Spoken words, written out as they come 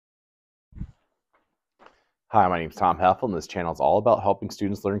Hi, my name is Tom Heffel, and this channel is all about helping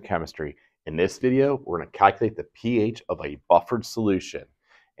students learn chemistry. In this video, we're going to calculate the pH of a buffered solution.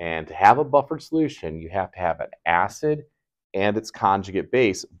 And to have a buffered solution, you have to have an acid and its conjugate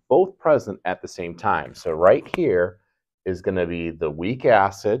base both present at the same time. So right here is going to be the weak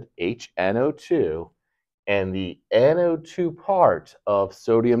acid, HNO2, and the NO2 part of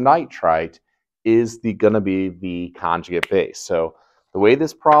sodium nitrite is going to be the conjugate base. So the way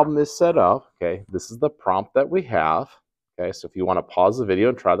this problem is set up, okay, this is the prompt that we have. Okay, so if you want to pause the video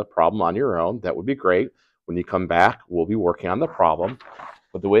and try the problem on your own, that would be great. When you come back, we'll be working on the problem.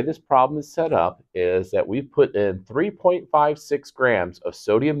 But the way this problem is set up is that we've put in 3.56 grams of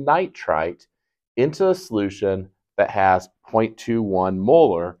sodium nitrite into a solution that has 0.21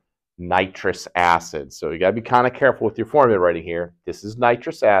 molar nitrous acid. So you got to be kind of careful with your formula writing here. This is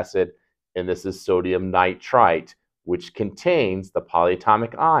nitrous acid, and this is sodium nitrite, which contains the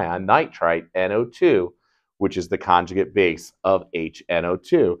polyatomic ion nitrite, NO2, which is the conjugate base of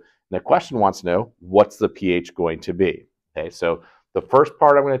HNO2. And the question wants to know, what's the pH going to be? Okay, so the first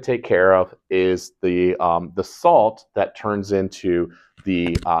part I'm going to take care of is the salt that turns into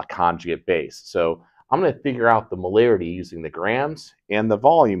the conjugate base. So I'm going to figure out the molarity using the grams and the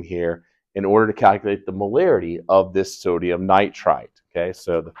volume here in order to calculate the molarity of this sodium nitrite. Okay,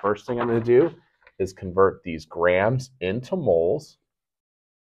 so the first thing I'm going to do is convert these grams into moles.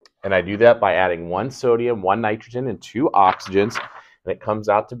 And I do that by adding 1 sodium, 1 nitrogen, and 2 oxygens. And it comes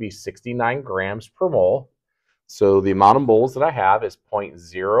out to be 69 grams per mole. So the amount of moles that I have is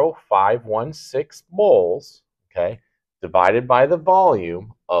 0.0516 moles, okay, divided by the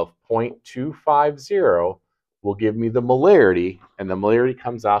volume of 0.250 will give me the molarity. And the molarity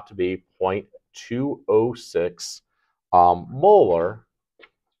comes out to be 0.206 molar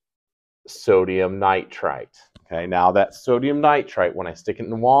sodium nitrite. Okay, now that sodium nitrite, when I stick it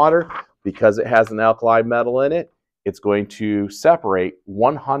in water, because it has an alkali metal in it, it's going to separate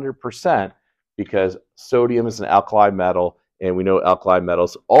 100% because sodium is an alkali metal, and we know alkali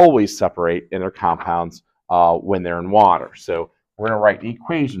metals always separate in their compounds when they're in water. So we're going to write the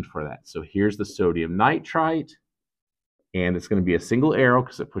equation for that. So here's the sodium nitrite, and it's going to be a single arrow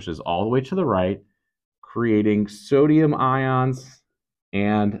because it pushes all the way to the right, creating sodium ions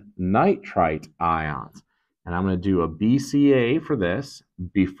and nitrite ions. And I'm going to do a BCA for this,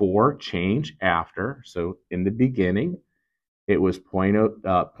 before, change, after. So in the beginning, it was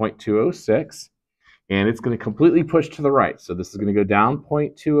 0.206, and it's going to completely push to the right. So this is going to go down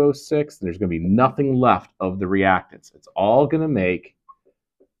 0.206, and there's going to be nothing left of the reactants. It's all going to make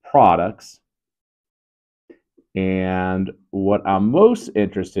products. And what I'm most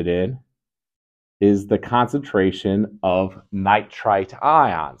interested in is the concentration of nitrite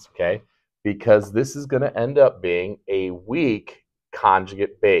ions, okay? Because this is going to end up being a weak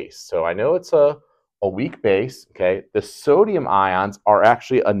conjugate base. So I know it's a weak base, okay? The sodium ions are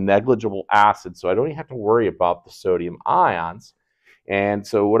actually a negligible acid, so I don't even have to worry about the sodium ions. And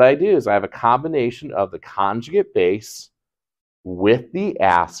so what I do is I have a combination of the conjugate base with the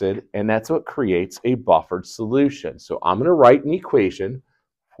acid, and that's what creates a buffered solution. So I'm going to write an equation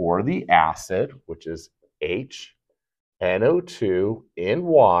for the acid, which is HNO2 in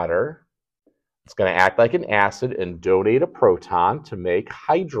water. It's going to act like an acid and donate a proton to make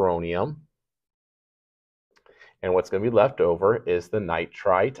hydronium. And what's going to be left over is the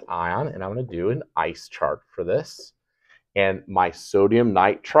nitrite ion, and I'm going to do an ice chart for this. And my sodium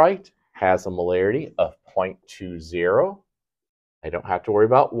nitrite has a molarity of 0.20. I don't have to worry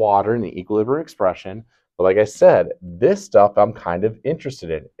about water in the equilibrium expression. But like I said, this stuff I'm kind of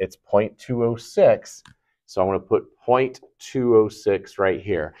interested in. It's 0.206, so I'm going to put 0.206 right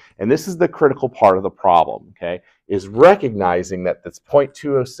here. And this is the critical part of the problem, okay, is recognizing that this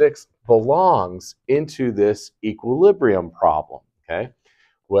 0.206 belongs into this equilibrium problem, okay?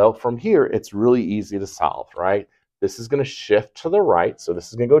 Well, from here, it's really easy to solve, right? This is going to shift to the right, so this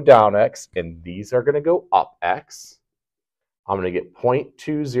is going to go down x, and these are going to go up x. I'm going to get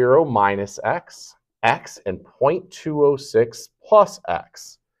 0.20 minus x, and 0.206 plus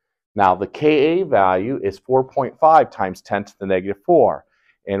x. Now, the Ka value is 4.5 times 10 to the negative 4.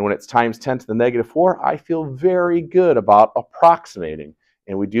 And when it's times 10 to the negative 4, I feel very good about approximating.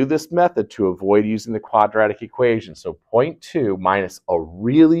 And we do this method to avoid using the quadratic equation. So 0.2 minus a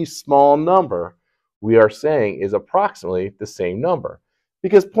really small number, we are saying is approximately the same number.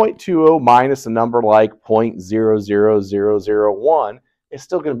 Because 0.20 minus a number like 0.00001 is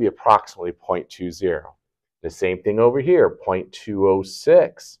still going to be approximately 0.20. The same thing over here,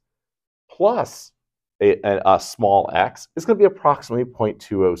 0.206 plus a small x is going to be approximately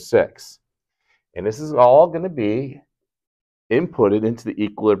 0.206. And this is all going to be inputted into the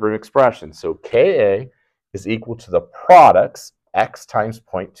equilibrium expression. So Ka is equal to the products, x times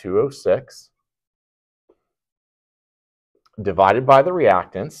 0.206, divided by the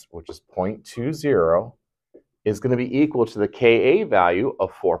reactants, which is 0.20, is going to be equal to the Ka value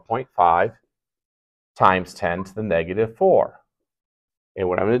of 4.5 times 10 to the negative 4. And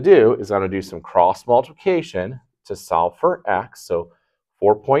what I'm going to do is I'm going to do some cross multiplication to solve for x. So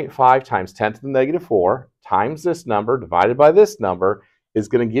 4.5 times 10 to the negative 4 times this number divided by this number is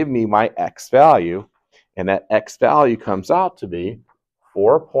going to give me my x value. And that x value comes out to be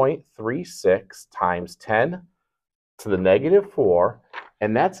 4.36 times 10 to the negative 4.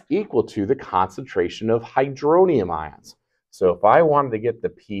 And that's equal to the concentration of hydronium ions. So if I wanted to get the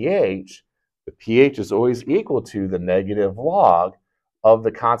pH is always equal to the negative log of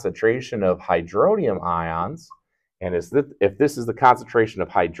the concentration of hydronium ions. And if this is the concentration of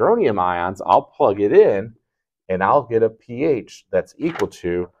hydronium ions, I'll plug it in and I'll get a pH that's equal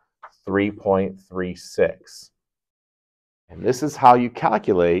to 3.36. And this is how you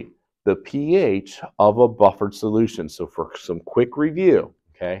calculate the pH of a buffered solution. So for some quick review,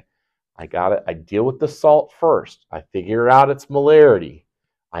 okay, I deal with the salt first. I figure out its molarity.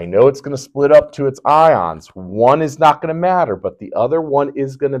 I know it's going to split up to its ions. One is not going to matter, but the other one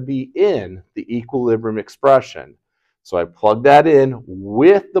is going to be in the equilibrium expression. So I plug that in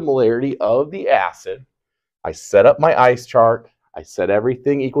with the molarity of the acid. I set up my ice chart. I set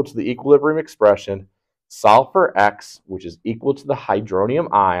everything equal to the equilibrium expression, solve for x, which is equal to the hydronium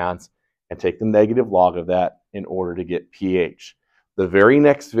ions, and take the negative log of that in order to get pH. The very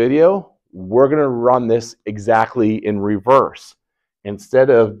next video, we're going to run this exactly in reverse. Instead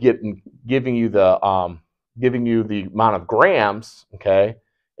of giving you the amount of grams, okay,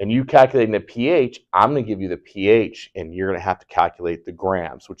 and you calculating the pH, I'm going to give you the pH, and you're going to have to calculate the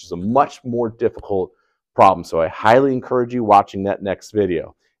grams, which is a much more difficult problem. So I highly encourage you watching that next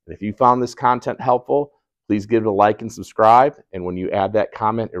video. And if you found this content helpful, please give it a like and subscribe. And when you add that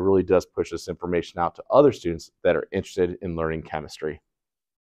comment, it really does push this information out to other students that are interested in learning chemistry.